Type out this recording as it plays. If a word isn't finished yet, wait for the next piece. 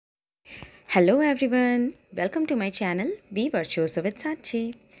Hello everyone, welcome to my channel Be Virtuoso with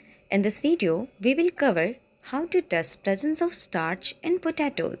Sakshi. In this video, we will cover how to test presence of starch in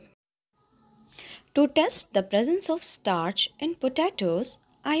potatoes. To test the presence of starch in potatoes,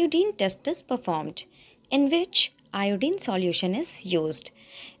 iodine test is performed, in which iodine solution is used.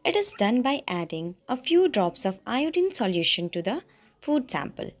 It is done by adding a few drops of iodine solution to the food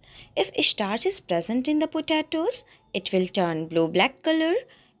sample. If starch is present in the potatoes, it will turn blue-black color.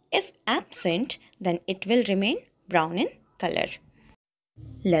 If absent, then it will remain brown in color.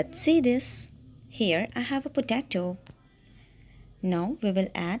 Let's see this. Here I have a potato. Now we will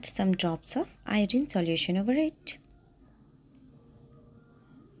add some drops of iodine solution over it.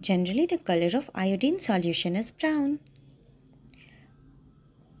 Generally the color of iodine solution is brown.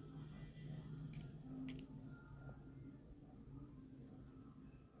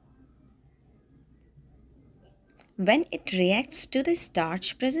 When it reacts to the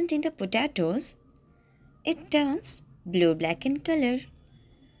starch present in the potatoes, it turns blue-black in color.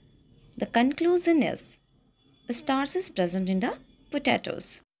 The conclusion is, starch is present in the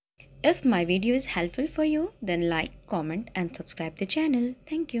potatoes. If my video is helpful for you, then like, comment and subscribe the channel.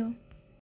 Thank you.